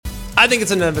I think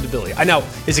it's an inevitability. I know.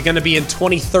 Is it going to be in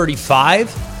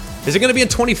 2035? Is it going to be in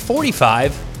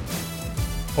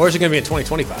 2045? Or is it going to be in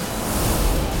 2025?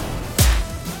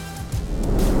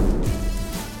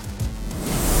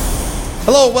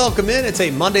 Hello, welcome in. It's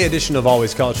a Monday edition of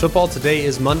Always College Football. Today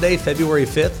is Monday, February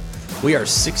 5th. We are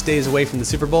 6 days away from the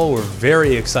Super Bowl. We're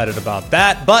very excited about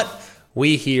that. But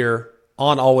we here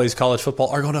on Always College Football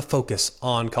are going to focus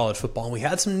on college football. And we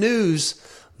had some news,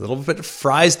 a little bit of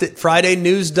Friday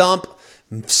news dump.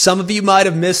 Some of you might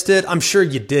have missed it. I'm sure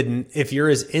you didn't if you're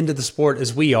as into the sport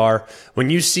as we are. When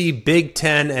you see Big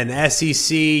Ten and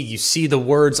SEC, you see the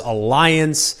words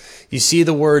alliance, you see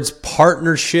the words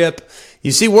partnership,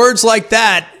 you see words like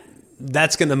that,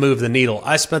 that's going to move the needle.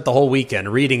 I spent the whole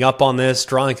weekend reading up on this,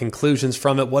 drawing conclusions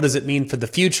from it. What does it mean for the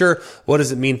future? What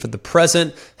does it mean for the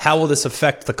present? How will this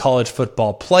affect the college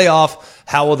football playoff?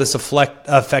 How will this affect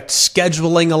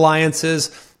scheduling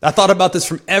alliances? I thought about this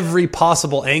from every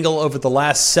possible angle over the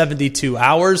last 72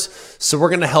 hours, so we're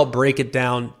going to help break it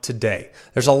down today.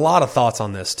 There's a lot of thoughts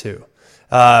on this too.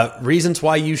 Reasons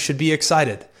why you should be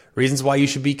excited. Reasons why you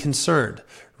should be concerned.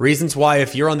 Reasons why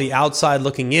if you're on the outside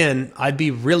looking in, I'd be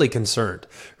really concerned.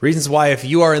 Reasons why if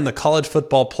you are in the college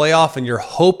football playoff and you're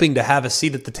hoping to have a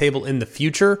seat at the table in the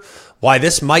future, why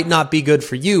this might not be good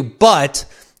for you, but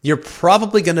you're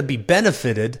probably going to be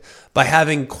benefited by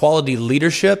having quality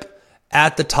leadership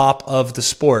at the top of the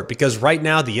sport. Because right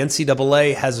now the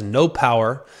NCAA has no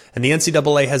power and the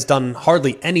NCAA has done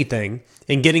hardly anything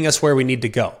in getting us where we need to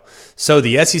go. So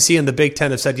the SEC and the Big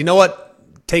Ten have said, you know what,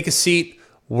 take a seat.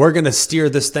 We're going to steer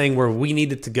this thing where we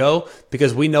need it to go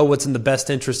because we know what's in the best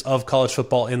interest of college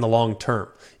football in the long term.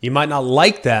 You might not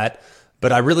like that,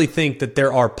 but I really think that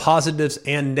there are positives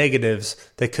and negatives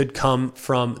that could come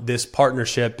from this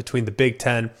partnership between the Big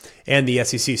Ten and the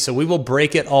SEC. So we will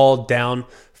break it all down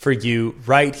for you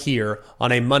right here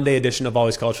on a Monday edition of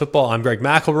Always College Football. I'm Greg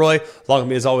McElroy. Along with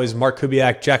me as always, Mark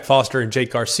Kubiak, Jack Foster, and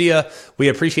Jake Garcia. We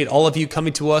appreciate all of you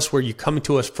coming to us where you're coming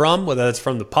to us from, whether that's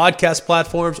from the podcast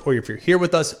platforms or if you're here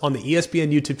with us on the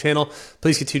ESPN YouTube channel.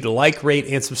 Please continue to like, rate,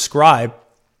 and subscribe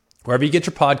wherever you get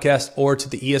your podcast or to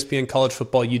the ESPN College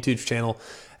Football YouTube channel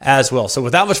as well. So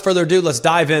without much further ado, let's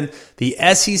dive in. The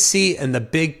SEC and the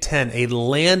Big Ten, a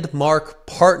landmark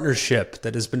partnership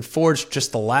that has been forged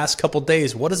just the last couple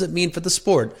days. What does it mean for the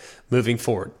sport moving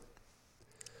forward?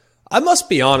 I must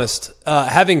be honest,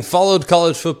 having followed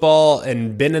college football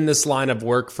and been in this line of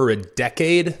work for a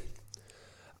decade,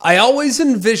 I always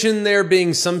envisioned there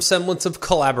being some semblance of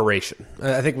collaboration.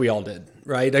 I think we all did,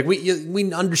 right? Like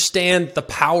we understand the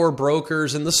power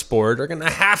brokers in the sport are going to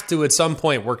have to at some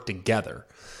point work together.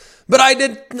 But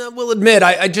will admit,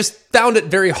 I just found it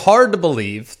very hard to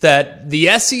believe that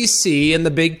the SEC and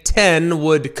the Big Ten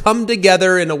would come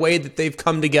together in a way that they've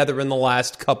come together in the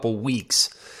last couple weeks.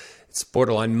 It's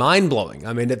borderline mind-blowing.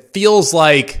 I mean, it feels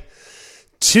like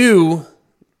two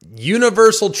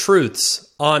universal truths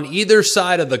on either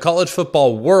side of the college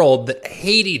football world that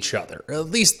hate each other. Or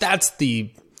at least that's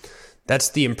the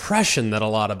impression that a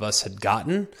lot of us had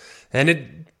gotten. And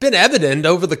it'd been evident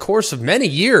over the course of many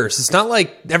years. It's not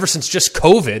like ever since just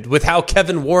COVID, with how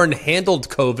Kevin Warren handled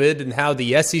COVID and how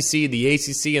the SEC, the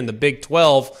ACC, and the Big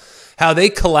 12, how they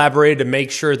collaborated to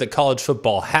make sure that college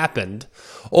football happened.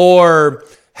 Or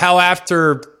how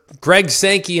after Greg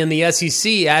Sankey and the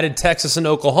SEC added Texas and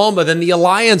Oklahoma, then the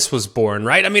alliance was born,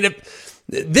 right? I mean,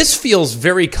 this feels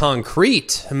very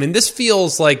concrete. I mean, this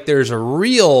feels like there's a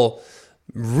real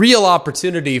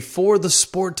opportunity for the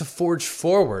sport to forge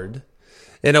forward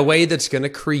in a way that's going to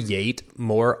create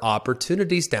more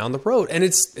opportunities down the road. And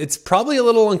it's probably a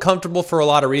little uncomfortable for a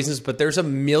lot of reasons, but there's a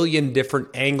million different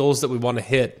angles that we want to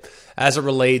hit as it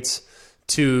relates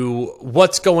to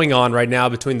what's going on right now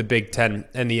between the Big Ten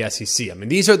and the SEC. I mean,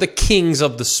 these are the kings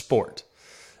of the sport.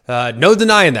 No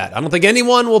denying that. I don't think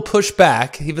anyone will push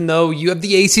back, even though you have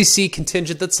the ACC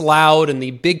contingent that's loud and the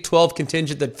Big 12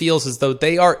 contingent that feels as though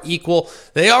they are equal.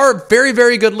 They are very,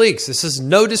 very good leagues. This is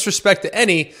no disrespect to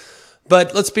any,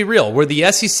 but let's be real. Where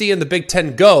the SEC and the Big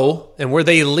Ten go and where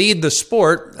they lead the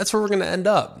sport, that's where we're going to end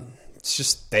up. It's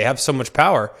just they have so much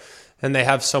power and they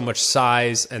have so much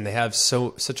size and they have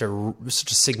such a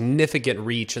significant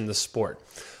reach in the sport.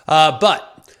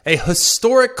 But a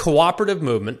historic cooperative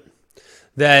movement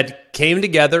that came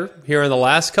together here in the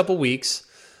last couple weeks.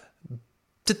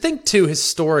 To think too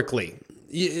historically,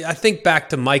 I think back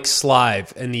to Mike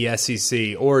Slive in the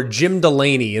SEC or Jim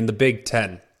Delaney in the Big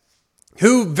Ten,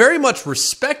 who very much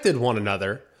respected one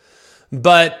another,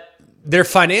 but their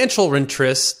financial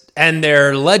interests and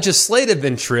their legislative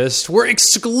interests were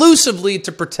exclusively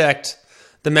to protect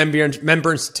the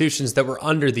member institutions that were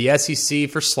under the SEC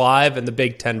for Slive and the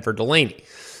Big Ten for Delaney.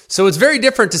 So it's very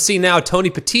different to see now Tony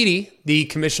Petitti, the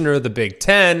commissioner of the Big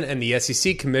Ten, and the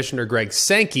SEC commissioner Greg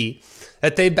Sankey,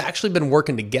 that they've actually been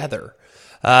working together.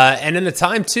 And in a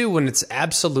time, too, when it's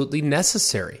absolutely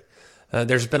necessary.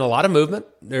 There's been a lot of movement.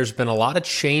 There's been a lot of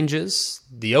changes.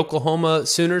 The Oklahoma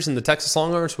Sooners and the Texas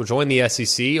Longhorns will join the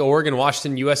SEC. Oregon,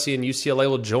 Washington, USC, and UCLA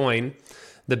will join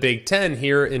the Big Ten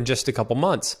here in just a couple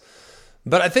months.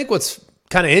 But I think what's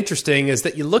kind of interesting is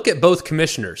that you look at both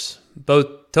commissioners,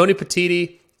 both Tony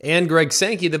Petitti and Greg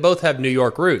Sankey, they both have New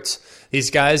York roots.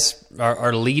 These guys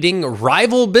are leading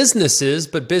rival businesses,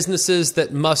 but businesses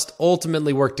that must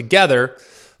ultimately work together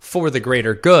for the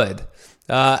greater good.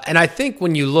 And I think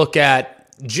when you look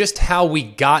at just how we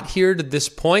got here to this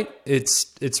point,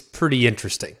 it's pretty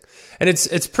interesting. And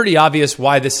it's pretty obvious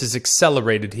why this is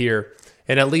accelerated here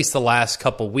in at least the last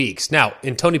couple weeks. Now,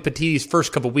 in Tony Petitti's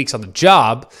first couple weeks on the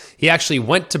job, he actually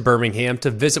went to Birmingham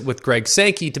to visit with Greg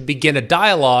Sankey to begin a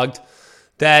dialogue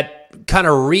that kind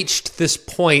of reached this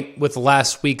point with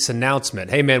last week's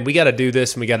announcement. Hey, man, we got to do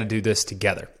this, and we got to do this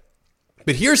together.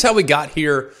 But here's how we got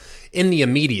here in the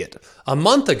immediate. A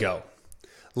month ago,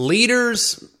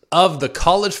 leaders of the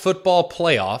college football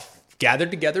playoff gathered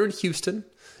together in Houston,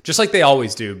 just like they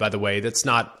always do, by the way. That's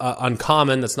not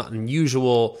uncommon. That's not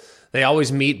unusual. They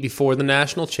always meet before the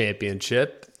national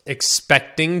championship,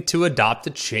 expecting to adopt a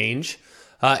change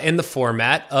in the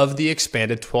format of the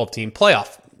expanded 12-team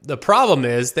playoff. The problem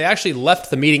is they actually left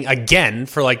the meeting again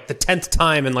for like the 10th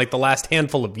time in like the last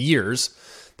handful of years.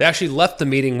 They actually left the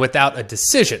meeting without a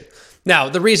decision. Now,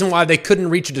 the reason why they couldn't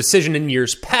reach a decision in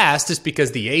years past is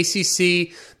because the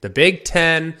ACC, the Big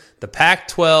Ten, the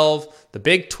Pac-12, the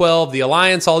Big 12, the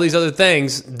Alliance, all these other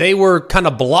things, they were kind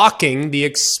of blocking the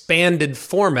expanded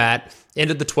format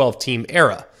into the 12-team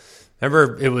era.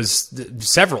 Remember, it was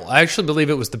several. I actually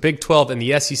believe it was the Big 12 and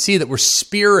the SEC that were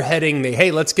spearheading hey,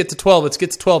 let's get to 12, let's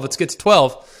get to 12, let's get to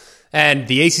 12. And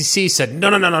the ACC said, no,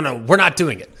 we're not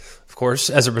doing it. Of course,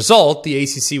 as a result, the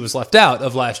ACC was left out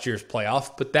of last year's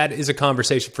playoff, but that is a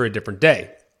conversation for a different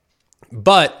day.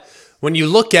 But when you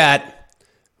look at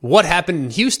what happened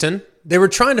in Houston, they were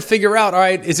trying to figure out, all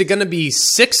right, is it going to be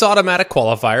 6 automatic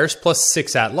qualifiers plus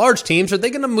 6 at-large teams? Or are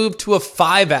they going to move to a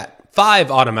 5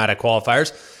 automatic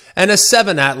qualifiers and a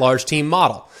 7 at-large team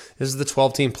model? This is the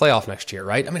 12-team playoff next year,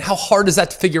 right? I mean, how hard is that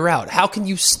to figure out? How can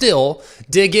you still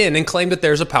dig in and claim that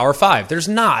there's a Power 5? There's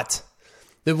not.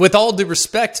 With all due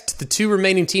respect to the 2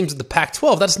 remaining teams of the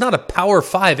Pac-12, that's not a Power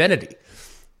 5 entity.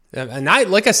 And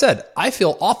like I said, I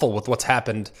feel awful with what's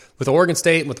happened with Oregon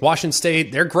State and with Washington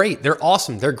State. They're great. They're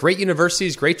awesome. They're great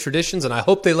universities, great traditions, and I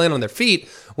hope they land on their feet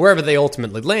wherever they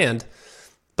ultimately land.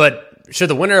 But should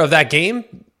the winner of that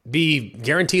game be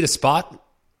guaranteed a spot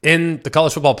in the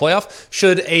college football playoff?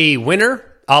 Should a winner,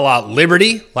 a la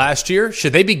Liberty last year,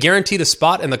 should they be guaranteed a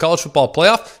spot in the college football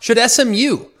playoff? Should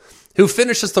SMU, who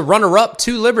finished as the runner-up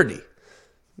to Liberty,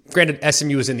 granted,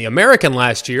 SMU was in the American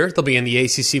last year. They'll be in the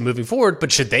ACC moving forward.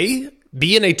 But should they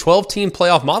be in a 12-team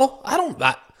playoff model? I'm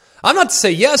not to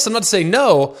say yes. I'm not to say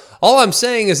no. All I'm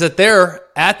saying is that there,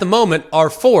 at the moment, are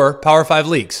 4 Power 5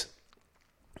 leagues.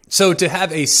 So to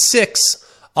have a 6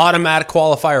 automatic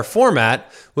qualifier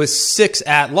format with 6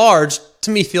 at-large,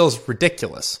 to me, feels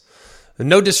ridiculous.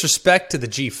 No disrespect to the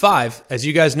G5. As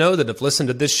you guys know that have listened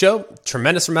to this show,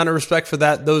 tremendous amount of respect for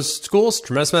those schools,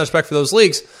 tremendous amount of respect for those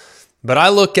leagues. But I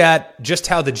look at just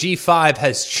how the G5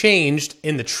 has changed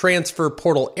in the transfer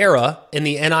portal era, in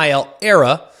the NIL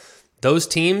era. Those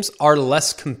teams are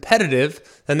less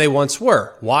competitive than they once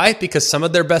were. Why? Because some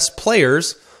of their best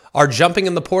players are jumping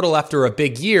in the portal after a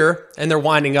big year, and they're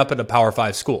winding up at a Power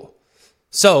 5 school.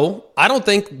 So I don't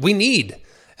think we need,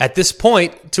 at this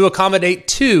point, to accommodate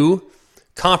 2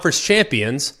 conference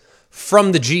champions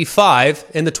from the G5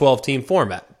 in the 12-team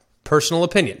format. Personal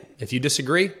opinion. If you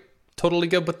disagree, totally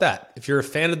good with that. If you're a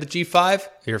fan of the G5,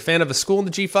 if you're a fan of a school in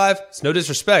the G5, it's no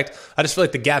disrespect. I just feel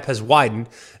like the gap has widened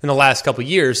in the last couple of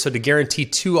years, so to guarantee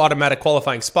 2 automatic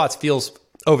qualifying spots feels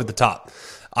over the top.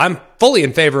 I'm fully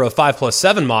in favor of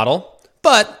 5+7 model,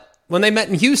 but when they met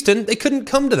in Houston, they couldn't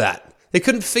come to that. They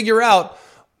couldn't figure out,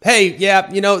 hey, yeah,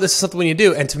 this is something we need to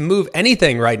do. And to move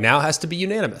anything right now has to be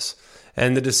unanimous.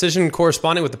 And the decision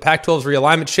corresponding with the Pac-12's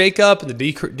realignment shakeup and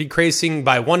the decreasing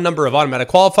by 1 number of automatic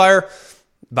qualifier,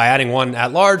 by adding 1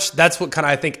 at large, that's what kind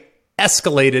of, I think,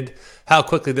 escalated how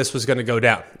quickly this was going to go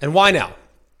down. And why now?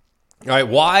 All right,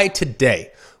 why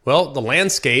today? Well, the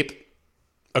landscape,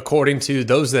 according to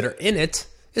those that are in it,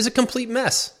 is a complete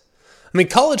mess. I mean,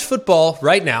 college football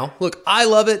right now, look, I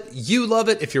love it. You love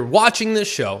it. If you're watching this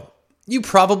show, you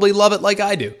probably love it like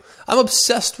I do. I'm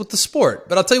obsessed with the sport.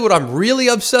 But I'll tell you what I'm really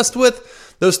obsessed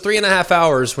with. Those 3.5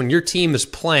 hours when your team is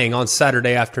playing on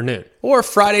Saturday afternoon, or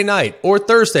Friday night, or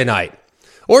Thursday night,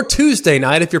 or Tuesday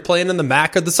night if you're playing in the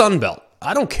MAC or the Sun Belt.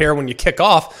 I don't care when you kick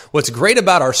off. What's great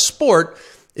about our sport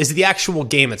is the actual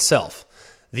game itself.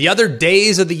 The other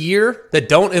days of the year that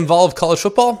don't involve college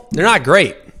football, they're not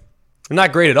great. They're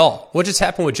not great at all. What just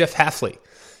happened with Jeff Hafley?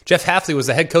 Jeff Hafley was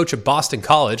the head coach of Boston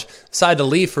College, decided to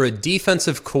leave for a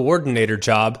defensive coordinator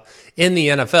job in the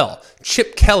NFL.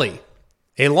 Chip Kelly,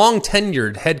 a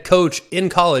long-tenured head coach in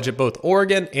college at both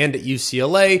Oregon and at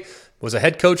UCLA, was a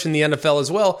head coach in the NFL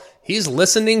as well. He's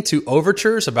listening to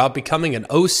overtures about becoming an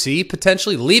OC,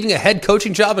 potentially leaving a head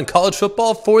coaching job in college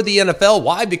football for the NFL.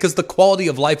 Why? Because the quality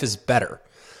of life is better.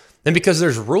 And because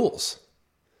there's rules.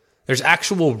 There's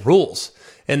actual rules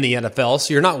in the NFL,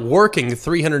 so you're not working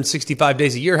 365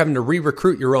 days a year having to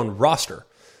re-recruit your own roster.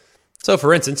 So,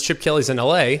 for instance, Chip Kelly's in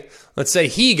LA. Let's say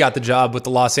he got the job with the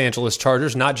Los Angeles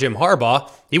Chargers, not Jim Harbaugh.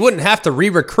 He wouldn't have to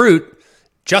re-recruit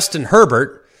Justin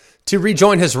Herbert to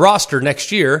rejoin his roster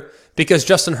next year because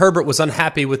Justin Herbert was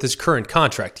unhappy with his current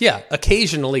contract. Yeah,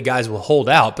 occasionally guys will hold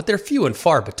out, but they're few and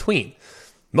far between.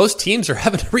 Most teams are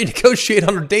having to renegotiate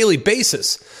on a daily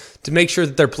basis to make sure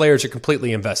that their players are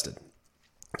completely invested.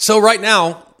 So right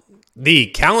now, the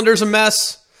calendar's a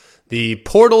mess, the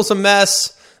portal's a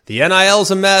mess, the NIL's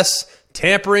a mess,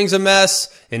 tampering's a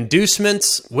mess,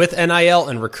 inducements with NIL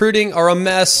and recruiting are a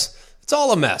mess. It's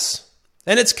all a mess,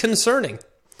 and it's concerning.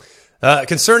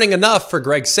 Concerning enough for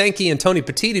Greg Sankey and Tony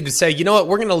Petitti to say, you know what,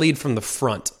 we're going to lead from the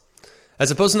front. As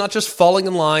opposed to not just falling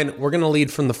in line, we're going to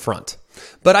lead from the front.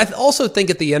 But I also think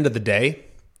at the end of the day,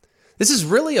 this is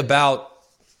really about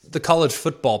the college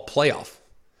football playoff.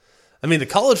 I mean, the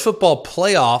college football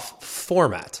playoff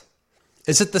format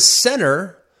is at the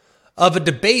center of a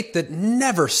debate that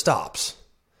never stops.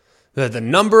 The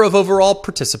number of overall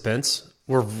participants,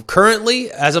 we're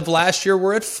currently, as of last year,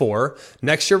 we're at 4.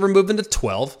 Next year, we're moving to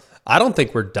 12. I don't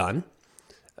think we're done.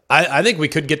 I think we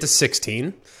could get to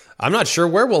 16. I'm not sure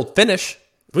where we'll finish.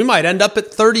 We might end up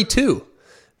at 32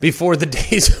 before the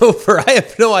day's over. I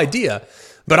have no idea.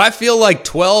 But I feel like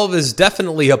 12 is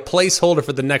definitely a placeholder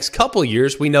for the next couple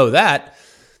years. We know that.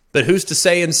 But who's to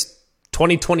say in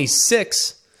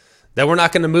 2026 that we're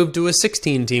not going to move to a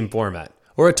 16-team format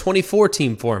or a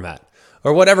 24-team format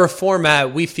or whatever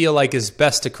format we feel like is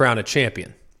best to crown a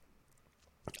champion?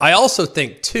 I also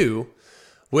think, too,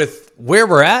 with where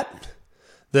we're at,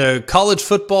 the College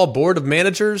Football Board of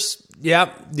Managers,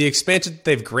 the expansion that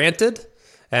they've granted,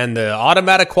 and the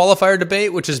automatic qualifier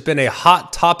debate, which has been a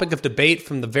hot topic of debate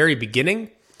from the very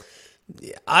beginning,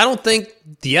 I don't think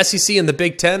the SEC and the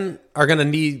Big Ten are going to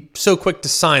need so quick to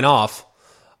sign off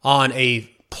on a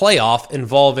playoff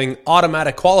involving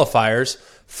automatic qualifiers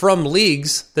from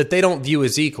leagues that they don't view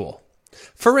as equal.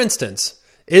 For instance,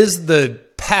 is the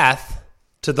path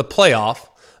to the playoff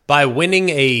by winning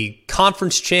a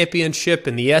conference championship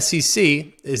in the SEC,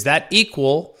 is that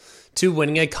equal to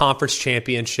winning a conference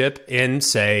championship in,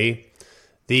 say,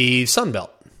 the Sun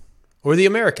Belt or the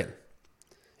American?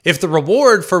 If the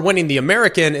reward for winning the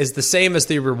American is the same as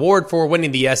the reward for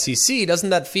winning the SEC,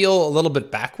 doesn't that feel a little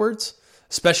bit backwards,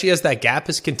 especially as that gap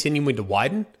is continuing to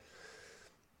widen?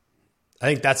 I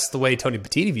think that's the way Tony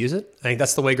Petitti views it. I think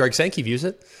that's the way Greg Sankey views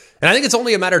it. And I think it's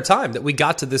only a matter of time that we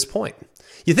got to this point.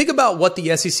 You think about what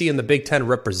the SEC and the Big Ten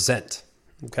represent,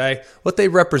 okay? What they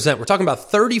represent. We're talking about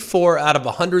 34 out of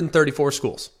 134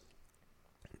 schools.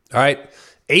 All right?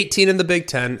 18 in the Big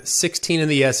Ten, 16 in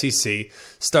the SEC,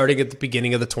 starting at the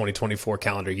beginning of the 2024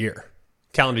 calendar year.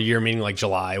 Calendar year meaning like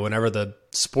July, whenever the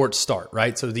sports start,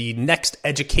 right? So the next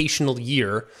educational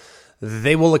year,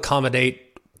 they will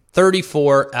accommodate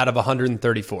 34 out of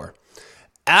 134.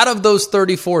 Out of those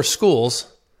 34 schools,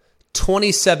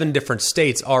 27 different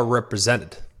states are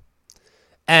represented.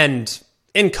 And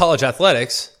in college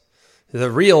athletics,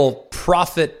 the real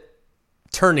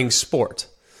profit-turning sport,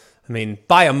 I mean,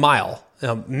 by a mile.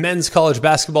 Men's college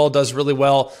basketball does really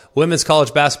well. Women's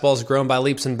college basketball has grown by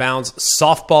leaps and bounds.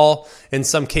 Softball, in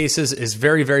some cases, is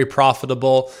very, very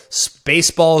profitable.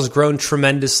 Baseball has grown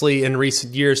tremendously in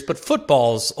recent years, but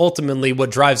football is ultimately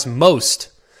what drives most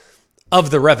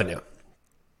of the revenue.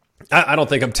 I don't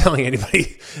think I'm telling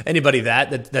anybody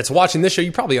that's watching this show.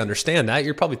 You probably understand that.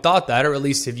 You probably thought that, or at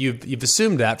least you've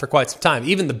assumed that for quite some time.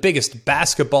 Even the biggest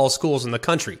basketball schools in the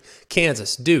country,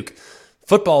 Kansas, Duke,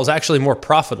 football is actually more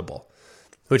profitable,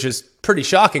 which is pretty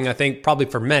shocking, I think, probably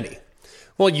for many.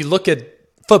 Well, you look at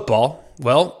football,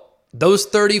 those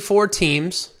 34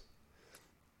 teams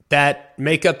that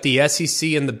make up the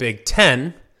SEC and the Big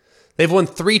Ten, they've won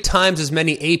 3 times as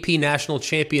many AP national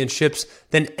championships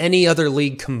than any other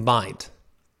league combined.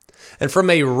 And from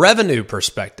a revenue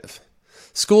perspective,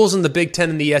 schools in the Big Ten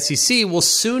and the SEC will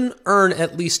soon earn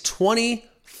at least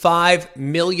 $25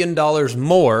 million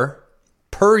more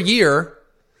per year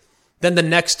than the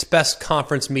next best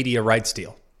conference media rights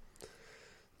deal.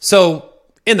 So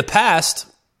in the past,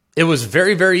 it was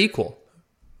very, very equal.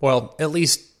 Well, at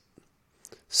least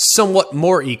somewhat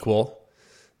more equal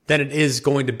than it is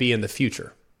going to be in the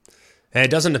future. And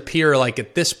it doesn't appear like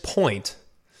at this point,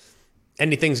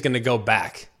 anything's going to go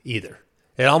back either.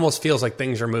 It almost feels like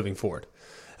things are moving forward.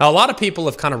 Now, a lot of people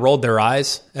have kind of rolled their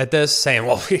eyes at this, saying,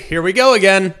 well, here we go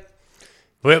again.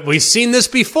 We've seen this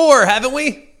before, haven't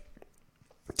we?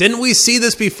 Didn't we see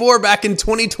this before back in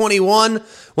 2021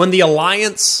 when the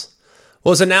alliance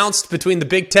was announced between the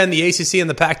Big Ten, the ACC, and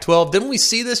the Pac-12? Didn't we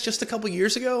see this just a couple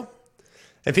years ago?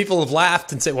 And people have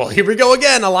laughed and said, well, here we go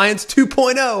again, Alliance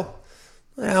 2.0.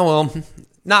 Yeah, well,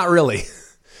 not really.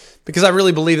 Because I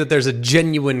really believe that there's a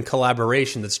genuine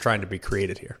collaboration that's trying to be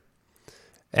created here.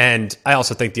 And I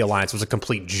also think the alliance was a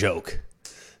complete joke.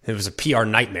 It was a PR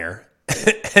nightmare.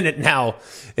 And it now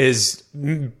is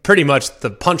pretty much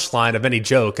the punchline of any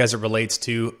joke as it relates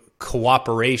to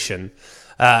cooperation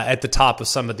at the top of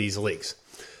some of these leagues.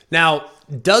 Now,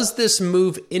 does this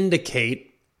move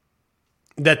indicate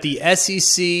that the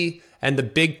SEC and the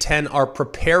Big Ten are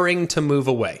preparing to move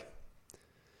away?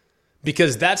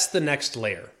 Because that's the next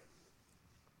layer.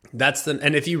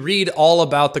 And if you read all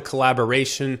about the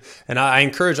collaboration, and I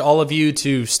encourage all of you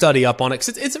to study up on it,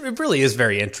 because it really is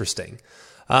very interesting.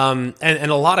 And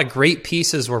a lot of great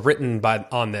pieces were written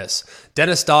on this.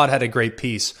 Dennis Dodd had a great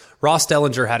piece. Ross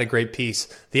Dellinger had a great piece.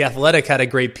 The Athletic had a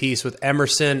great piece with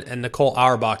Emerson and Nicole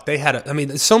Auerbach.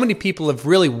 So many people have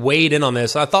really weighed in on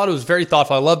this. I thought it was very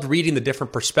thoughtful. I loved reading the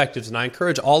different perspectives, and I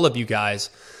encourage all of you guys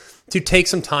to take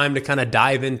some time to kind of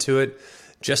dive into it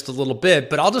just a little bit.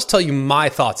 But I'll just tell you my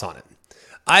thoughts on it.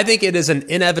 I think it is an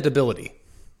inevitability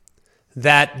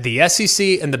that the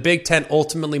SEC and the Big Ten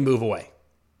ultimately move away.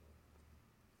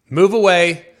 Move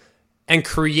away and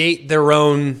create their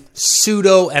own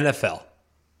pseudo NFL.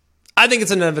 I think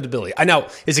it's an inevitability. I know.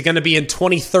 Is it going to be in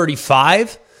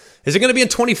 2035? Is it going to be in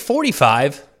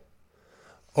 2045?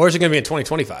 Or is it going to be in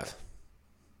 2025?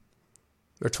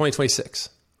 Or 2026?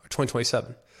 Or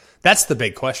 2027? That's the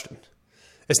big question.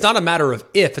 It's not a matter of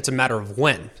if, it's a matter of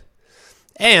when.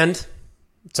 And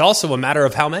it's also a matter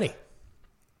of how many.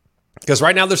 Because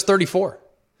right now there's 34.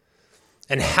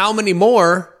 And how many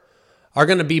more are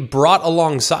going to be brought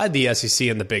alongside the SEC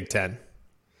and the Big Ten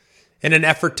in an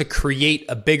effort to create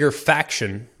a bigger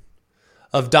faction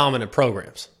of dominant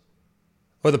programs,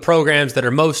 or the programs that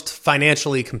are most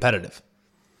financially competitive?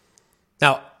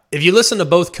 Now, if you listen to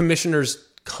both commissioners'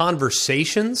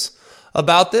 conversations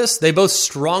about this, they both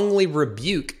strongly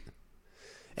rebuke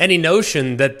any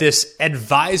notion that this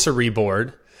advisory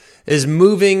board is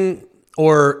moving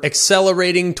or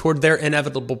accelerating toward their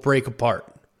inevitable break apart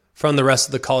from the rest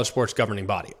of the college sports governing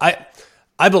body.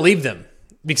 I believe them,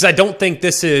 because I don't think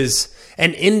this is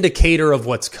an indicator of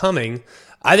what's coming.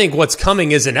 I think what's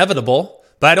coming is inevitable,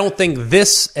 but I don't think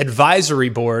this advisory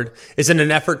board is in an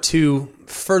effort to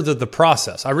further the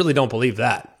process. I really don't believe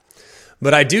that.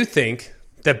 But I do think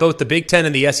that both the Big Ten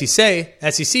and the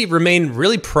SEC remain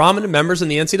really prominent members in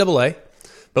the NCAA,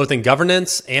 both in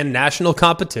governance and national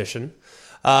competition.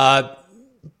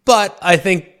 But I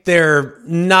think they're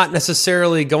not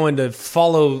necessarily going to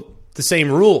follow the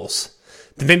same rules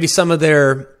that maybe some of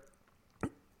their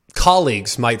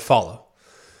colleagues might follow.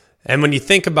 And when you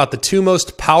think about the two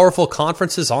most powerful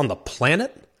conferences on the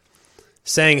planet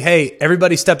saying, hey,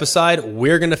 everybody step aside,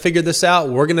 we're going to figure this out,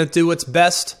 we're going to do what's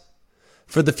best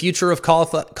for the future of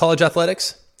college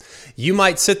athletics, you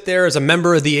might sit there as a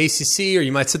member of the ACC, or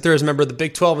you might sit there as a member of the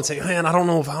Big 12 and say, man, I don't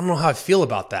know how I feel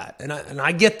about that. And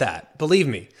I get that, believe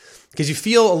me, because you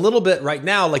feel a little bit right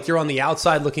now like you're on the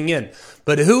outside looking in.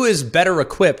 But who is better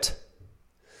equipped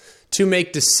to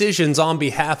make decisions on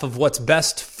behalf of what's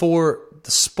best for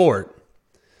the sport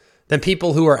than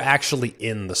people who are actually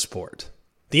in the sport?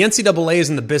 The NCAA is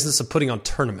in the business of putting on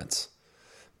tournaments.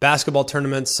 Basketball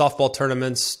tournaments, softball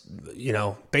tournaments,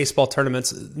 baseball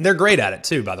tournaments. They're great at it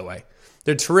too, by the way.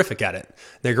 They're terrific at it.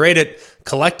 They're great at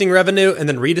collecting revenue and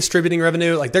then redistributing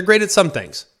revenue. Like, they're great at some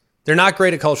things. They're not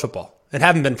great at college football and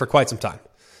haven't been for quite some time.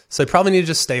 So they probably need to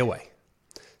just stay away.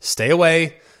 Stay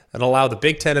away and allow the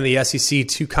Big Ten and the SEC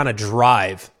to kind of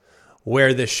drive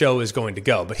where this show is going to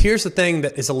go. But here's the thing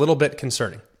that is a little bit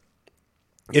concerning.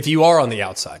 If you are on the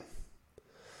outside,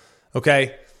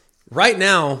 okay, right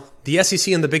now, the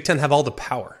SEC and the Big Ten have all the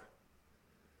power.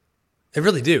 They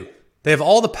really do. They have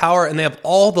all the power and they have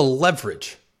all the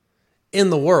leverage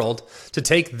in the world to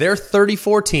take their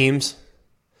 34 teams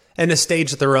and to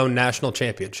stage their own national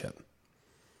championship.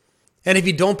 And if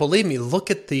you don't believe me, look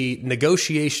at the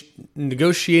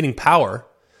negotiating power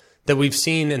that we've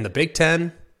seen in the Big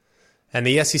Ten and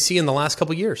the SEC in the last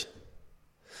couple of years.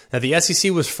 Now, the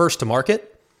SEC was first to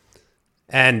market,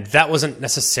 and that wasn't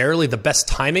necessarily the best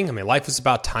timing. I mean, life was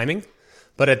about timing.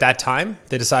 But at that time,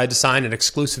 they decided to sign an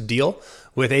exclusive deal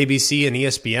with ABC and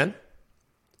ESPN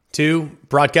to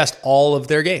broadcast all of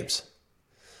their games.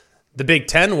 The Big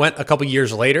Ten went a couple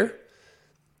years later,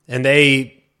 and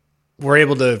they were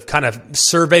able to kind of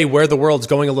survey where the world's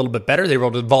going a little bit better. They were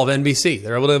able to involve NBC. They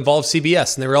were able to involve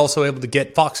CBS, and they were also able to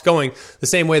get Fox going the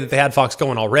same way that they had Fox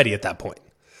going already at that point.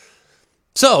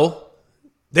 So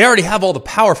they already have all the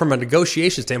power from a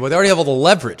negotiation standpoint. They already have all the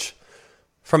leverage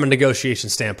from a negotiation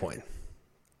standpoint.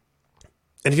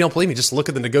 And if you don't believe me, just look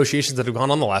at the negotiations that have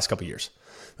gone on the last couple of years.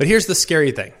 But here's the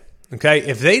scary thing, okay?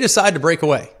 If they decide to break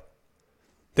away,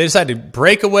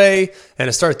 and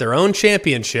to start their own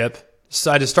championship,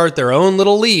 decide to start their own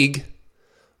little league,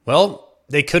 well,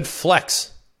 they could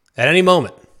flex at any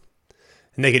moment.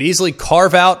 And they could easily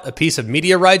carve out a piece of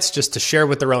media rights just to share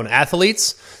with their own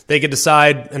athletes. They could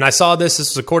decide, and I saw this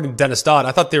was according to Dennis Dodd,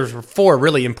 I thought there were 4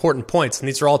 really important points, and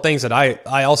these are all things that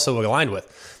I also aligned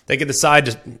with. They could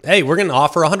decide, hey, we're going to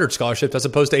offer 100 scholarships as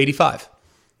opposed to 85.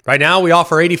 Right now, we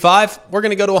offer 85. We're going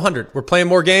to go to 100. We're playing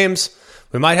more games.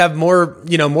 We might have more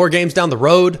games down the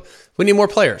road. We need more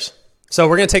players. So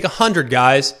we're going to take 100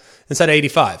 guys instead of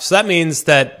 85. So that means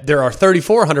that there are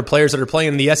 3,400 players that are playing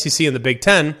in the SEC and the Big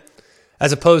Ten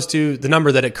as opposed to the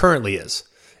number that it currently is.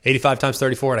 85 times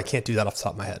 34, and I can't do that off the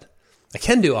top of my head. I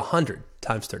can do 100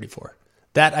 times 34.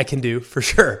 That I can do for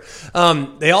sure.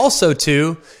 They also,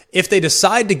 too, if they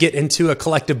decide to get into a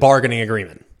collective bargaining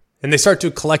agreement and they start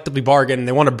to collectively bargain and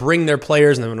they want to bring their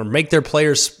players and they want to make their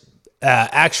players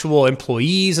actual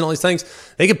employees and all these things,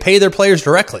 they can pay their players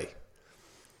directly.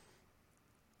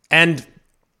 And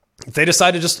if they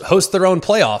decide to just host their own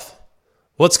playoff,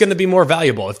 what's going to be more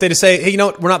valuable? If they just say, hey, you know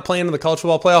what, we're not playing in the college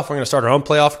football playoff, we're going to start our own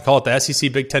playoff, call it the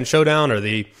SEC Big Ten Showdown or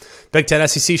the Big Ten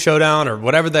SEC Showdown or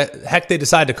whatever the heck they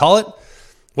decide to call it,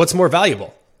 what's more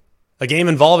valuable? A game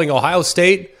involving Ohio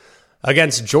State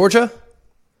against Georgia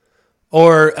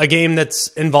or a game that's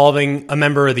involving a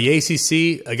member of the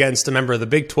ACC against a member of the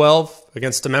Big 12,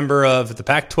 against a member of the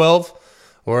Pac-12,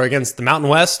 or against the Mountain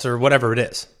West or whatever it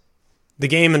is? The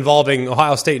game involving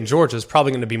Ohio State and Georgia is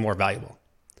probably going to be more valuable.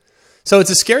 So it's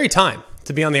a scary time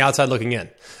to be on the outside looking in. And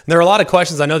there are a lot of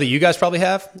questions I know that you guys probably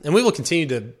have, and we will continue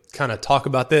to kind of talk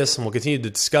about this and we'll continue to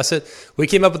discuss it. We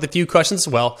came up with a few questions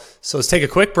as well. So let's take a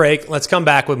quick break. Let's come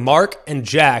back with Mark and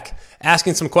Jack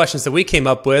asking some questions that we came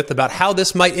up with about how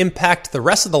this might impact the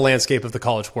rest of the landscape of the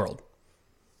college world.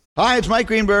 Hi, it's Mike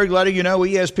Greenberg letting you know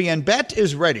ESPN Bet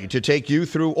is ready to take you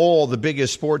through all the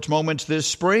biggest sports moments this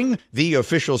spring. The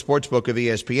official sportsbook of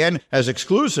ESPN has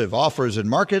exclusive offers and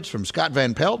markets from Scott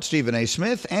Van Pelt, Stephen A.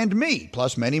 Smith, and me,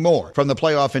 plus many more. From the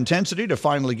playoff intensity to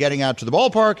finally getting out to the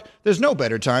ballpark, there's no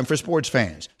better time for sports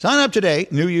fans. Sign up today.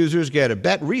 New users get a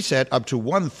bet reset up to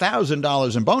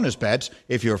 $1,000 in bonus bets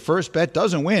if your first bet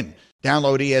doesn't win.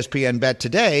 Download ESPN Bet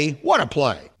today. What a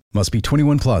play. Must be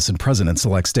 21 plus and present in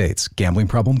select states. Gambling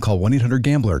problem? Call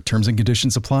 1-800-GAMBLER. Terms and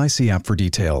conditions apply. See app for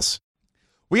details.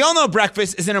 We all know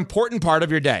breakfast is an important part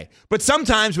of your day. But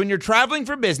sometimes when you're traveling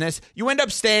for business, you end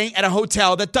up staying at a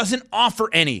hotel that doesn't offer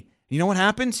any. You know what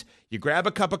happens? You grab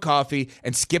a cup of coffee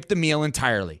and skip the meal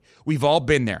entirely. We've all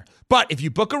been there. But if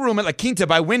you book a room at La Quinta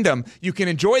by Wyndham, you can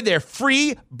enjoy their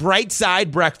free Bright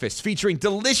Side breakfast featuring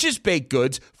delicious baked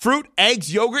goods, fruit,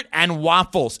 eggs, yogurt, and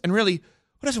waffles. And really,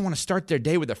 who doesn't want to start their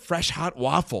day with a fresh, hot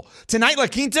waffle? Tonight, La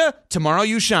Quinta, tomorrow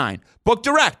you shine. Book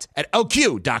direct at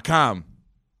lq.com.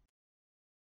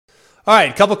 All right,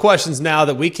 a couple questions now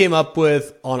that we came up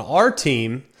with on our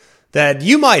team that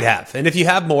you might have. And if you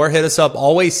have more, hit us up,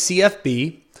 always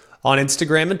CFB on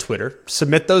Instagram and Twitter.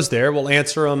 Submit those there. We'll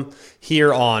answer them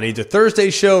here on either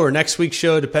Thursday's show or next week's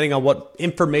show, depending on what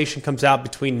information comes out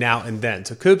between now and then.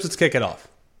 So, Coops, let's kick it off.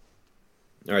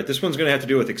 All right, this one's going to have to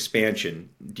do with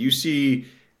expansion. Do you see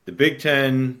the Big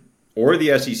Ten or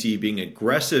the SEC being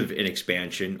aggressive in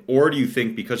expansion, or do you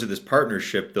think because of this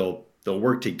partnership they'll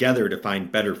work together to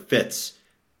find better fits,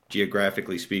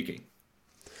 geographically speaking?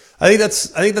 I think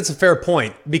that's a fair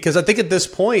point, because I think at this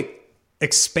point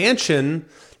expansion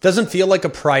doesn't feel like a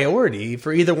priority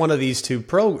for either one of these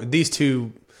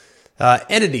two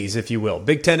entities, if you will.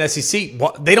 Big Ten, SEC,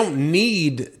 they don't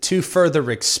need to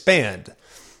further expand.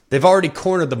 They've already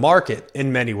cornered the market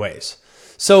in many ways.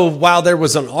 So while there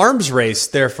was an arms race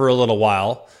there for a little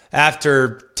while,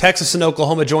 after Texas and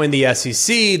Oklahoma joined the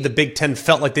SEC, the Big Ten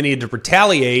felt like they needed to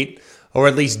retaliate or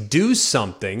at least do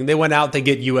something. They went out, they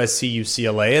get USC,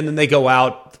 UCLA, and then they go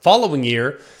out the following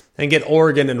year and get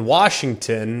Oregon and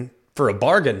Washington for a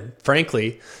bargain,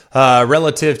 frankly,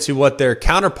 relative to what their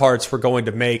counterparts were going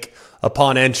to make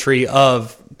upon entry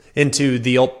into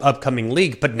the upcoming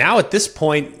league. But now at this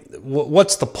point,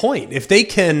 what's the point? If they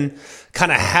can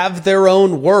kind of have their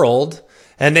own world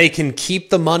and they can keep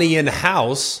the money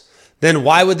in-house, then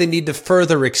why would they need to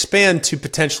further expand to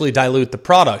potentially dilute the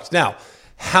product? Now,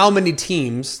 how many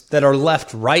teams that are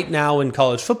left right now in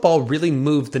college football really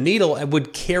move the needle and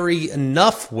would carry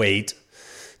enough weight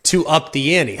to up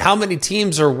the ante? How many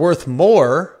teams are worth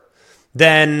more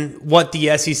than what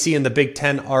the SEC and the Big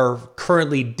Ten are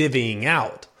currently divvying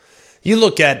out? You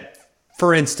look at,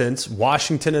 for instance,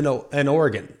 Washington and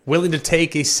Oregon, willing to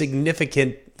take a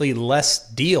significantly less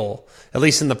deal, at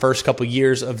least in the first couple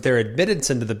years of their admittance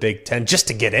into the Big Ten, just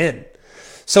to get in.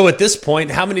 So at this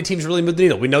point, how many teams really move the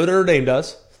needle? We know Notre Dame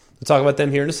does. We'll talk about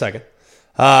them here in a second.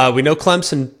 We know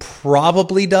Clemson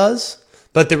probably does,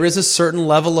 but there is a certain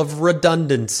level of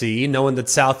redundancy, knowing that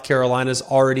South Carolina is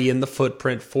already in the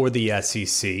footprint for the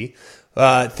SEC.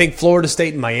 I think Florida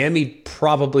State and Miami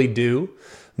probably do,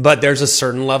 but there's a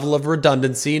certain level of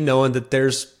redundancy, knowing that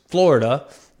there's Florida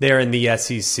there in the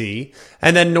SEC.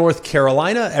 And then North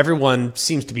Carolina, everyone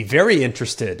seems to be very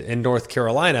interested in North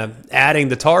Carolina. Adding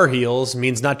the Tar Heels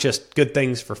means not just good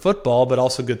things for football, but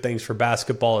also good things for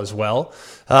basketball as well.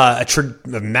 A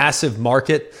massive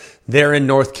market there in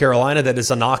North Carolina that is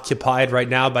unoccupied right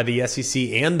now by the SEC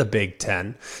and the Big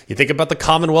Ten. You think about the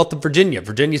Commonwealth of Virginia,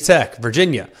 Virginia Tech,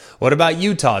 Virginia. What about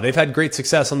Utah? They've had great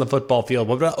success on the football field.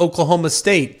 What about Oklahoma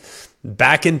State?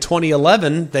 Back in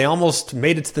 2011, they almost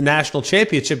made it to the national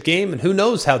championship game, and who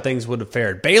knows how things would have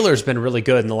fared. Baylor's been really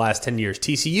good in the last 10 years.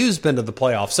 TCU's been to the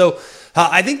playoffs. So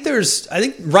I think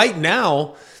right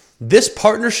now, this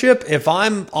partnership, if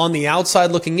I'm on the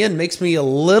outside looking in, makes me a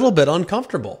little bit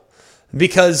uncomfortable.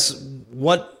 Because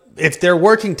if they're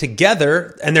working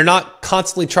together and they're not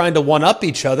constantly trying to one-up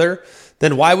each other,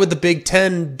 then why would the Big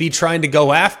Ten be trying to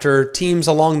go after teams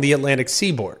along the Atlantic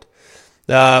seaboard?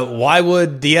 Why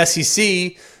would the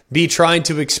SEC be trying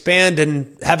to expand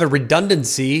and have a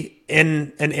redundancy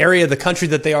in an area of the country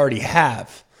that they already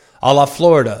have, a la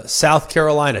Florida, South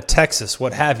Carolina, Texas,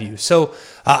 what have you? So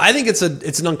I think it's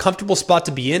an uncomfortable spot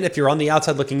to be in if you're on the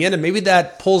outside looking in, and maybe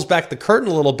that pulls back the curtain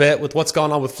a little bit with what's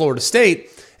gone on with Florida State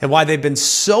and why they've been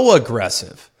so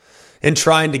aggressive in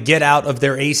trying to get out of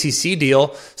their ACC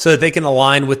deal so that they can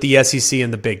align with the SEC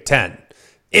and the Big Ten,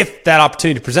 if that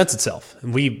opportunity presents itself.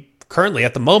 And we currently,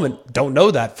 at the moment, don't know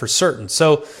that for certain.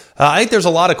 So I think there's a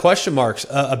lot of question marks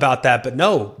about that. But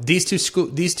no, these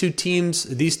two teams,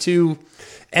 these two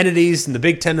entities in the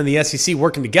Big Ten and the SEC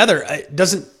working together, it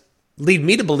doesn't lead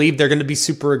me to believe they're going to be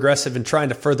super aggressive in trying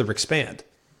to further expand.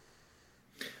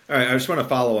 All right, I just want to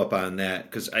follow up on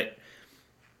that because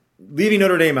leaving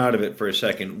Notre Dame out of it for a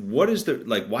second,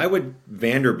 why would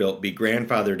Vanderbilt be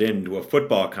grandfathered into a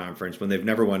football conference when they've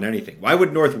never won anything? Why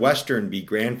would Northwestern be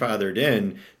grandfathered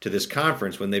in to this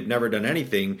conference when they've never done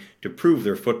anything to prove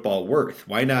their football worth?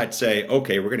 Why not say,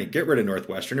 okay, we're going to get rid of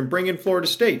Northwestern and bring in Florida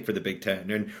State for the Big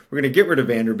Ten, and we're going to get rid of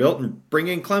Vanderbilt and bring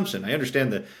in Clemson? I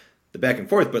understand the back and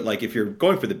forth, but if you're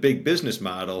going for the big business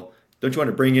model, don't you want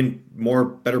to bring in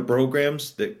better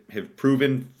programs that have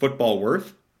proven football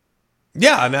worth?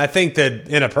 Yeah, I mean, I think that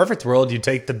in a perfect world, you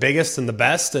take the biggest and the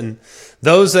best, and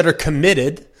those that are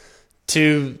committed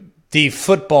to the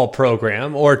football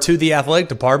program or to the athletic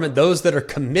department, those that are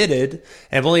committed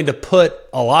and willing to put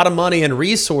a lot of money and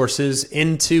resources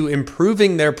into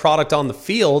improving their product on the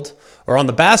field or on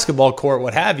the basketball court,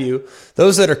 what have you,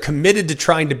 those that are committed to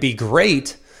trying to be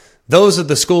great, those are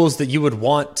the schools that you would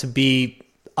want to be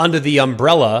under the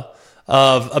umbrella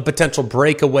of a potential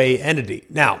breakaway entity.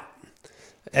 Now,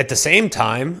 at the same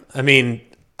time, I mean,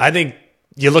 I think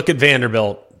you look at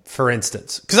Vanderbilt, for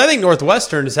instance, because I think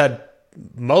Northwestern has had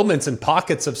moments and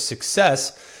pockets of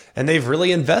success, and they've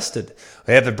really invested.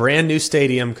 They have a brand new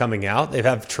stadium coming out. They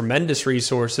have tremendous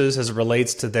resources as it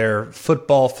relates to their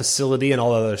football facility and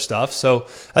all that other stuff. So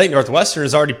I think Northwestern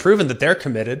has already proven that they're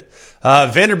committed.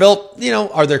 Vanderbilt,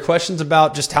 are there questions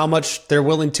about just how much they're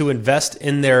willing to invest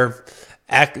in their,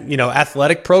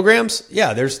 athletic programs?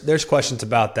 Yeah, there's questions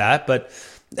about that, but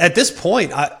at this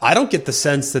point, I don't get the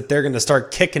sense that they're going to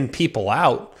start kicking people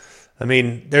out. I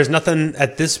mean, there's nothing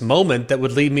at this moment that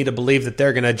would lead me to believe that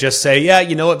they're going to just say, yeah,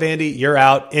 you know what, Vandy, you're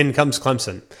out, in comes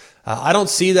Clemson. I don't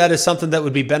see that as something that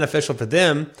would be beneficial for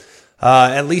them,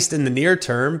 at least in the near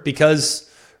term,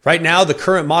 because right now the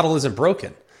current model isn't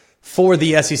broken for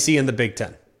the SEC and the Big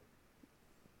Ten.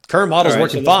 Current model is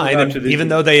working fine, and even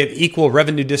though they have equal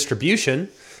revenue distribution,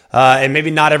 and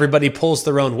maybe not everybody pulls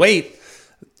their own weight,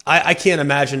 I can't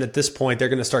imagine at this point they're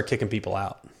going to start kicking people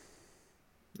out.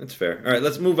 That's fair. All right,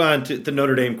 let's move on to the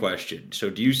Notre Dame question.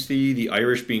 So do you see the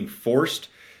Irish being forced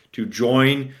to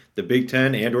join the Big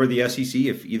Ten and or the SEC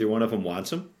if either one of them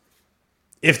wants them?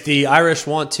 If the Irish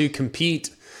want to compete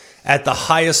at the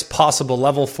highest possible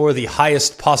level for the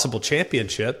highest possible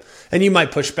championship, and you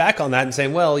might push back on that and say,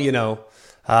 well,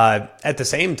 at the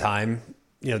same time,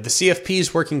 the CFP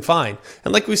is working fine.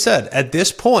 And like we said, at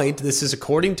this point, this is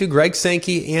according to Greg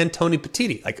Sankey and Tony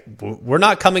Petitti. Like, we're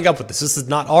not coming up with this. This is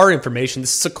not our information.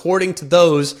 This is according to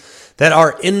those that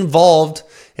are involved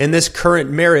in this current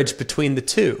marriage between the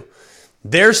two.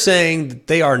 They're saying that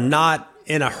they are not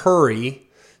in a hurry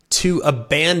to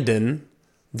abandon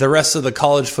the rest of the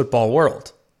college football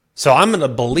world. So I'm going to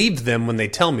believe them when they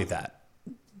tell me that.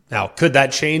 Now, could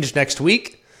that change next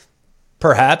week?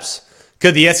 Perhaps.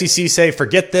 Could the SEC say,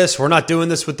 forget this, we're not doing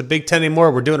this with the Big Ten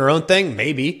anymore, we're doing our own thing?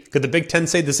 Maybe. Could the Big Ten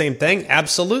say the same thing?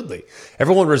 Absolutely.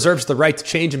 Everyone reserves the right to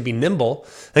change and be nimble.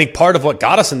 I think part of what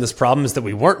got us in this problem is that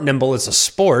we weren't nimble as a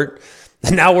sport,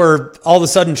 and now we're all of a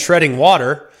sudden treading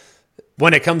water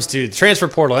when it comes to the transfer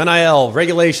portal, NIL,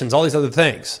 regulations, all these other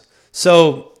things.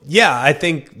 So, yeah, I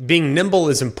think being nimble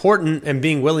is important and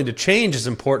being willing to change is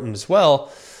important as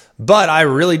well. But I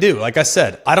really do. Like I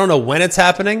said, I don't know when it's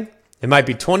happening. It might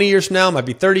be 20 years from now, it might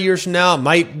be 30 years from now, it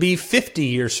might be 50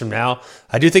 years from now.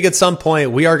 I do think at some point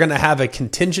we are going to have a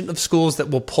contingent of schools that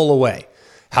will pull away.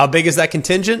 How big is that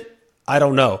contingent? I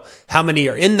don't know. How many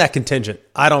are in that contingent?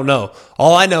 I don't know.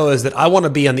 All I know is that I want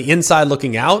to be on the inside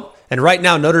looking out, and right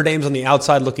now Notre Dame's on the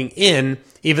outside looking in,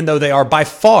 even though they are by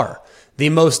far the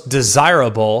most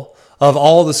desirable of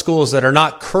all the schools that are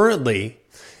not currently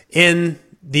in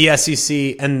the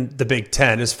SEC and the Big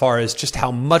Ten, as far as just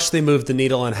how much they move the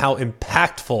needle and how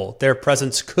impactful their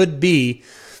presence could be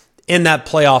in that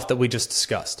playoff that we just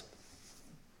discussed.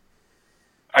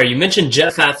 All right, you mentioned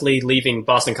Jeff Hafley leaving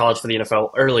Boston College for the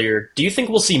NFL earlier. Do you think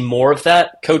we'll see more of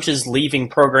that? Coaches leaving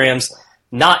programs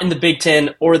not in the Big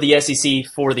Ten or the SEC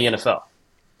for the NFL?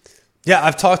 Yeah,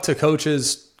 I've talked to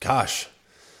coaches,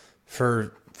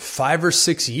 for 5 or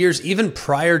 6 years, even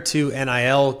prior to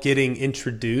NIL getting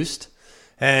introduced.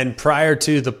 And prior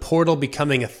to the portal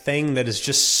becoming a thing that is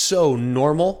just so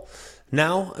normal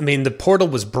now. I mean, the portal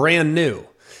was brand new,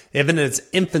 even in its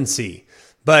infancy.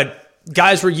 But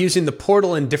guys were using the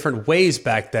portal in different ways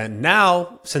back then.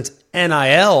 Now, since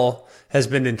NIL has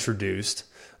been introduced,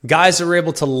 guys are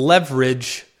able to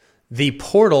leverage the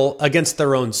portal against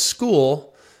their own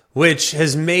school, which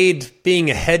has made being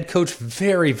a head coach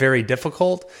very, very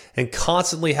difficult, and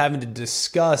constantly having to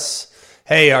discuss,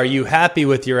 hey, are you happy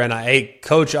with your NIL? Hey,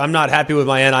 coach, I'm not happy with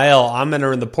my NIL. I'm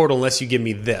entering the portal unless you give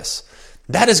me this.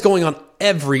 That is going on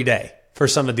every day for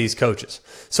some of these coaches.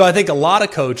 So I think a lot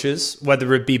of coaches,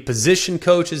 whether it be position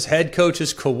coaches, head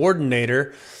coaches,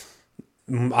 coordinator,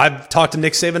 I've talked to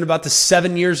Nick Saban about this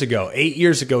 7 years ago, 8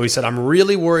 years ago. He said, I'm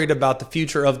really worried about the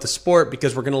future of the sport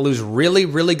because we're going to lose really,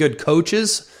 really good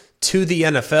coaches to the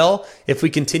NFL if we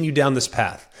continue down this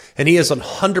path. And he is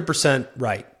 100%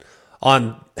 right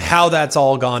on how that's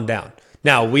all gone down.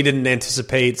 Now, we didn't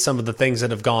anticipate some of the things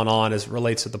that have gone on as it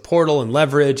relates to the portal and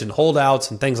leverage and holdouts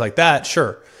and things like that.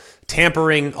 Sure,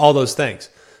 tampering, all those things.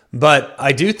 But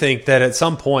I do think that at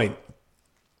some point,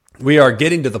 we are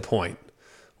getting to the point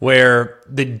where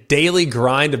the daily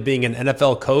grind of being an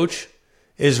NFL coach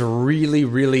is really,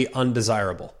 really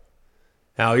undesirable.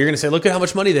 Now, you're going to say, look at how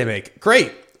much money they make.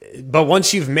 Great. But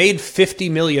once you've made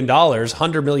 $50 million,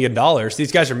 $100 million,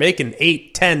 these guys are making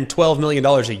 $8, $10, $12 million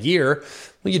a year.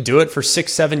 Well, you do it for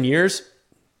 6, 7 years.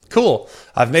 Cool.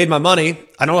 I've made my money.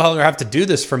 I no longer have to do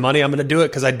this for money. I'm going to do it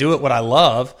because I do it what I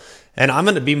love. And I'm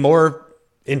going to be more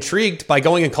intrigued by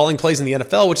going and calling plays in the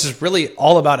NFL, which is really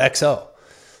all about XO.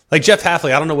 Like Jeff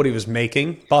Hafley, I don't know what he was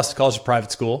making. Boston College is a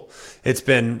private school. It's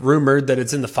been rumored that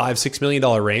it's in the $5, $6 million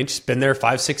range. It's been there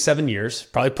 5, 6, 7 years.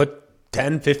 Probably put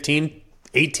 10, 15,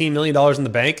 $18 million in the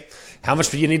bank. How much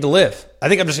do you need to live? I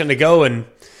think I'm just going to go and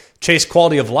chase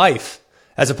quality of life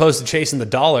as opposed to chasing the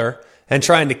dollar and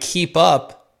trying to keep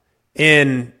up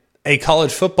in a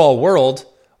college football world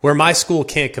where my school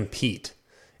can't compete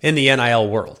in the NIL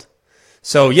world.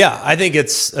 So yeah, I think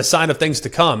it's a sign of things to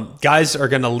come. Guys are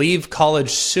going to leave college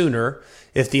sooner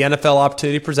if the NFL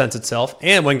opportunity presents itself.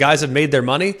 And when guys have made their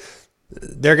money,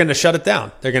 they're going to shut it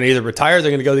down. They're going to either retire,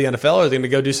 they're going to go to the NFL, or they're going to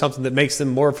go do something that makes them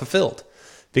more fulfilled.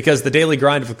 Because the daily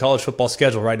grind of the college football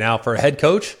schedule right now for a head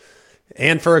coach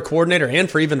and for a coordinator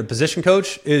and for even a position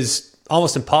coach is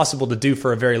almost impossible to do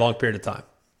for a very long period of time.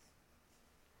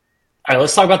 All right,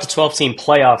 let's talk about the 12-team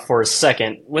playoff for a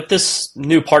second. With this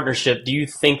new partnership, do you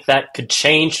think that could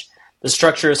change the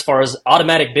structure as far as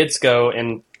automatic bids go?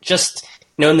 And just,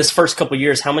 in this first couple of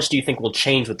years, how much do you think will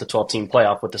change with the 12-team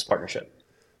playoff with this partnership?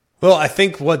 Well, I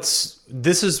think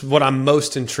this is what I'm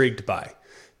most intrigued by.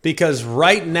 Because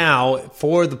right now,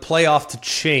 for the playoff to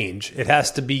change, it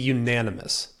has to be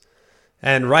unanimous.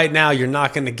 And right now, you're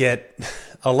not going to get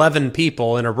 11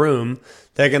 people in a room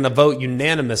that are going to vote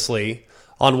unanimously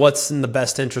on what's in the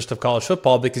best interest of college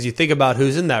football, because you think about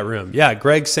who's in that room. Yeah,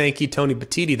 Greg Sankey, Tony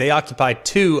Petitti, they occupy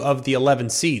 2 of the 11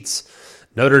 seats.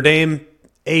 Notre Dame,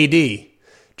 AD,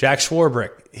 Jack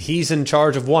Swarbrick, he's in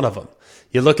charge of one of them.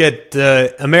 You look at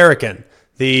the American,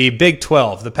 the Big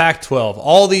 12, the Pac-12,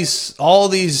 all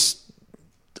these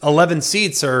 11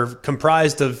 seats are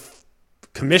comprised of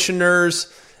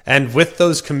commissioners, and with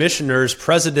those commissioners,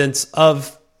 presidents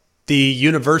of the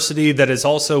university that is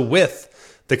also with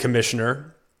the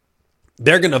commissioner.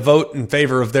 They're going to vote in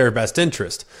favor of their best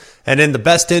interest. And in the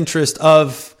best interest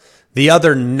of the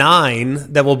other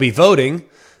 9 that will be voting,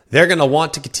 they're going to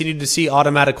want to continue to see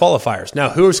automatic qualifiers. Now,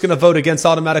 who's going to vote against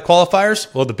automatic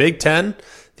qualifiers? Well, the Big Ten,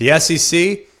 the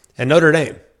SEC, and Notre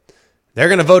Dame. They're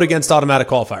going to vote against automatic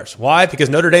qualifiers. Why? Because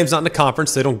Notre Dame's not in the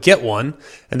conference. They don't get one.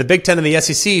 And the Big Ten and the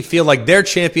SEC feel like their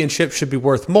championship should be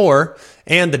worth more,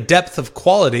 and the depth of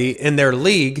quality in their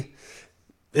league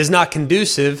is not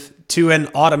conducive to an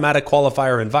automatic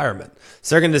qualifier environment.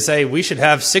 So they're going to say we should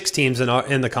have 6 teams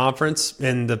in the conference,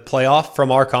 in the playoff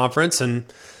from our conference, and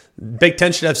Big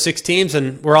Ten should have 6 teams,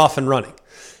 and we're off and running.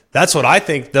 That's what I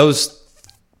think those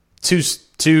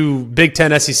two Big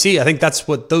Ten SEC, I think that's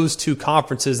what those 2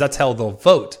 conferences, that's how they'll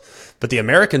vote. But the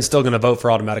American's still going to vote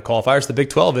for automatic qualifiers. The Big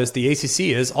 12 is, the ACC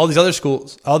is, all these other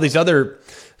schools, all these other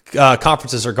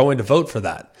conferences are going to vote for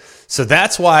that. So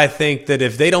that's why I think that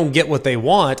if they don't get what they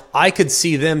want, I could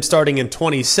see them starting in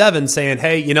 27 saying,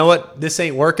 hey, you know what? This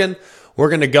ain't working. We're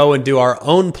going to go and do our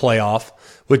own playoff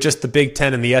with just the Big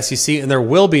Ten and the SEC, and there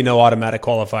will be no automatic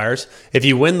qualifiers. If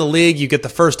you win the league, you get the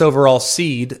first overall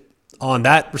seed on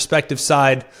that respective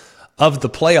side of the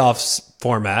playoffs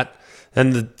format.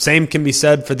 And the same can be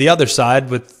said for the other side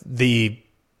with the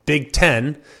Big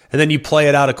Ten, and then you play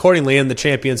it out accordingly, and the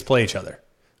champions play each other,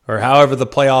 or however the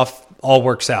playoff all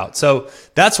works out. So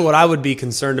that's what I would be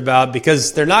concerned about,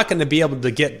 because they're not going to be able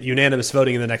to get unanimous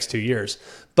voting in the next 2 years.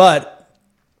 But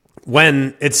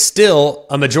when it's still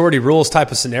a majority rules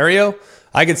type of scenario,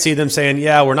 I could see them saying,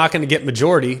 yeah, we're not going to get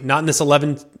majority, not in this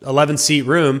 11 seat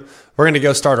room. We're going to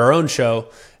go start our own show.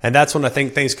 And that's when I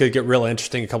think things could get real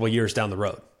interesting a couple of years down the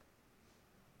road.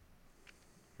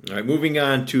 All right, moving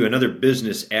on to another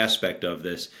business aspect of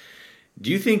this.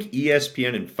 Do you think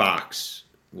ESPN and Fox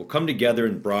will come together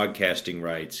in broadcasting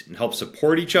rights and help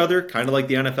support each other, kind of like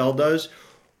the NFL does?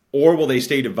 Or will they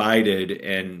stay divided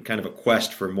and kind of a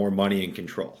quest for more money and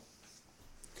control?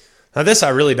 Now, this I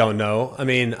really don't know. I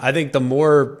mean, I think the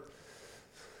more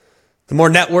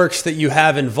networks that you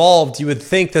have involved, you would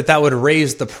think that would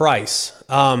raise the price.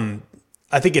 I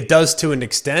think it does to an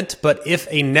extent, but if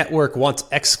a network wants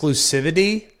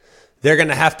exclusivity, they're going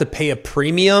to have to pay a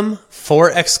premium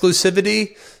for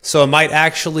exclusivity. So it might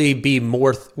actually be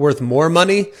worth more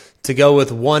money to go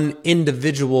with one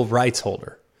individual rights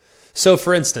holder. So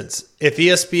for instance, if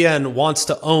ESPN wants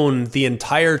to own the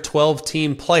entire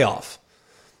 12-team playoff,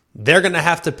 they're going to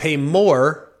have to pay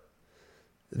more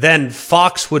than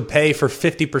Fox would pay for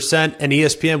 50% and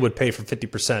ESPN would pay for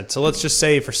 50%. So let's just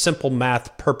say for simple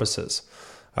math purposes,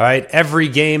 all right, every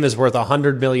game is worth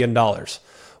 $100 million.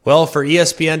 Well, for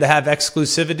ESPN to have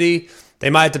exclusivity, they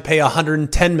might have to pay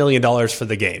 $110 million for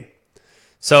the game.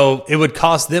 So it would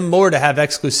cost them more to have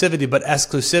exclusivity, but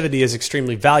exclusivity is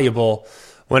extremely valuable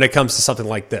when it comes to something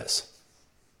like this.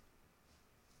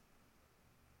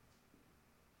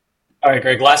 All right,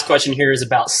 Greg, last question here is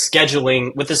about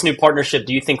scheduling. With this new partnership,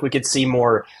 do you think we could see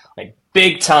more like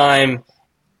big time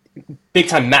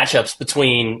matchups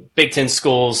between Big Ten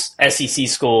schools, SEC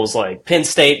schools, like Penn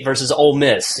State versus Ole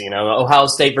Miss, Ohio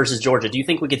State versus Georgia? Do you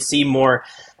think we could see more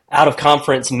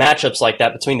out-of-conference matchups like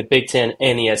that between the Big Ten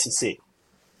and the SEC?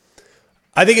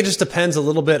 I think it just depends a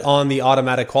little bit on the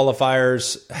automatic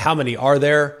qualifiers. How many are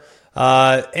there?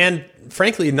 And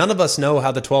frankly, none of us know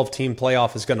how the 12-team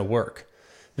playoff is going to work.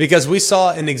 Because we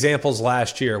saw in examples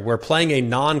last year where playing a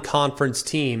non-conference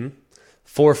team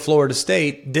for Florida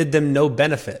State did them no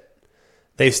benefit.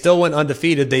 They still went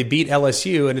undefeated. They beat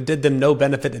LSU, and it did them no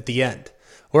benefit at the end.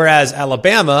 Whereas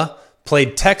Alabama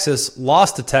played Texas,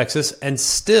 lost to Texas, and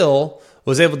still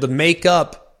was able to make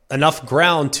up enough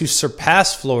ground to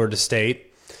surpass Florida State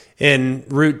en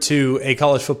route to a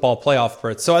college football playoff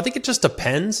berth. So I think it just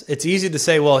depends. It's easy to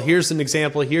say, well, here's an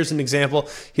example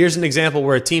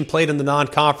where a team played in the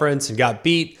non-conference and got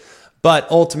beat. but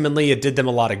ultimately it did them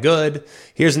a lot of good.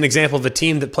 Here's an example of a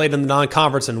team that played in the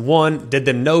non-conference and won, did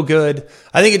them no good.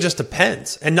 I think it just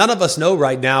depends. And none of us know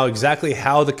right now exactly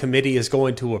how the committee is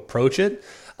going to approach it.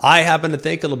 I happen to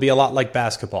think it'll be a lot like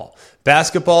basketball.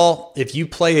 Basketball, if you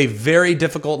play a very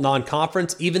difficult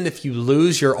non-conference, even if you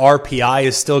lose, your RPI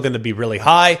is still going to be really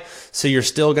high. So you're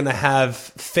still going to have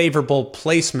favorable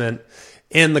placement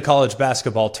in the college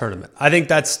basketball tournament. I think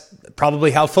that's probably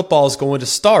how football is going to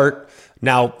start.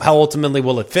 Now, how ultimately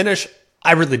will it finish?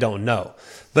 I really don't know.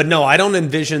 But no, I don't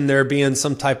envision there being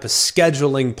some type of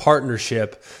scheduling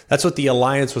partnership. That's what the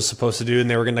Alliance was supposed to do, and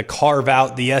they were going to carve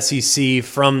out the SEC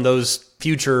from those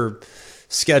future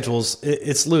schedules.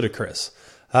 It's ludicrous.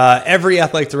 Every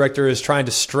athletic director is trying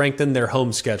to strengthen their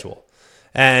home schedule.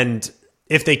 And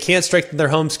if they can't strengthen their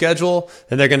home schedule,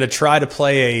 then they're going to try to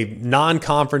play a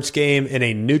non-conference game in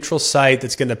a neutral site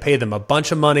that's going to pay them a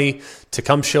bunch of money to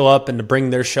come show up and to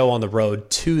bring their show on the road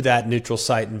to that neutral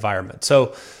site environment.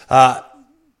 So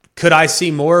could I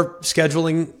see more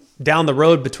scheduling down the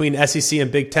road between SEC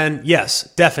and Big Ten? Yes,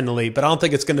 definitely. But I don't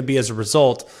think it's going to be as a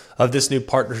result of this new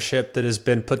partnership that has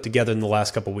been put together in the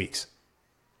last couple of weeks.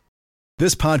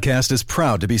 This podcast is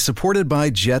proud to be supported by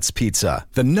Jets Pizza,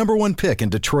 the #1 pick in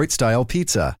Detroit-style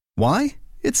pizza. Why?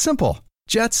 It's simple.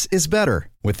 Jets is better.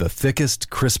 With the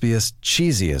thickest, crispiest,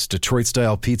 cheesiest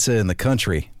Detroit-style pizza in the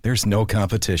country, there's no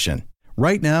competition.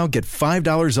 Right now, get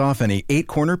 $5 off any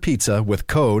 8-corner pizza with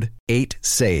code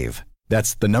 8SAVE.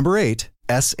 That's the number 8,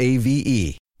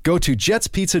 SAVE. Go to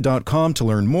jetspizza.com to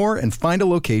learn more and find a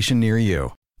location near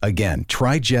you. Again,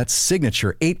 try Jet's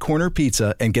signature 8-corner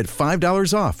pizza and get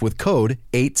 $5 off with code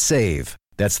 8SAVE.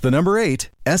 That's the number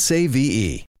 8,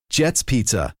 SAVE. Jet's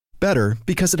Pizza. Better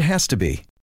because it has to be.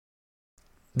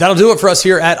 That'll do it for us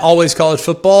here at Always College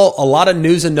Football. A lot of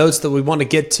news and notes that we want to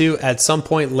get to at some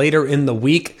point later in the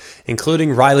week,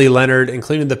 including Riley Leonard,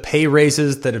 including the pay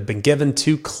raises that have been given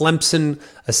to Clemson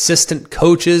assistant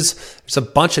coaches. There's a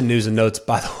bunch of news and notes,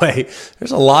 by the way.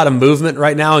 There's a lot of movement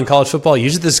right now in college football.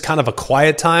 Usually this is kind of a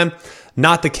quiet time.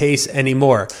 Not the case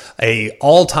anymore. A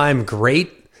all-time great.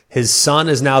 His son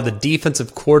is now the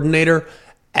defensive coordinator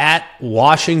at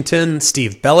Washington.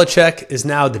 Steve Belichick is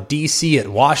now the DC at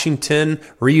Washington,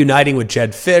 reuniting with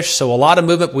Jed Fish. So a lot of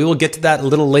movement. We will get to that a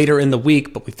little later in the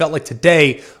week, but we felt like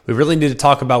today we really need to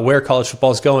talk about where college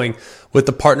football is going with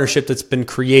the partnership that's been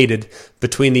created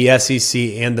between the SEC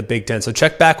and the Big Ten. So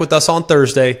check back with us on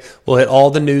Thursday. We'll hit all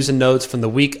the news and notes from the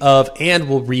week of, and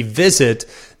we'll revisit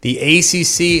the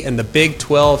ACC and the Big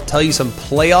 12, tell you some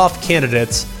playoff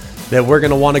candidates that we're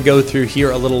going to want to go through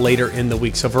here a little later in the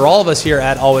week. So for all of us here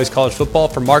at Always College Football,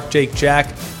 for Mark, Jake,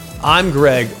 Jack, I'm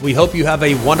Greg. We hope you have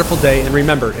a wonderful day, and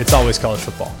remember, it's always college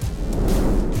football.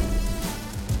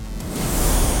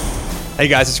 Hey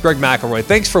guys, it's Greg McElroy.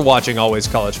 Thanks for watching Always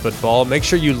College Football. Make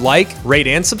sure you like, rate,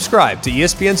 and subscribe to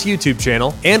ESPN's YouTube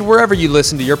channel and wherever you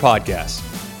listen to your podcasts.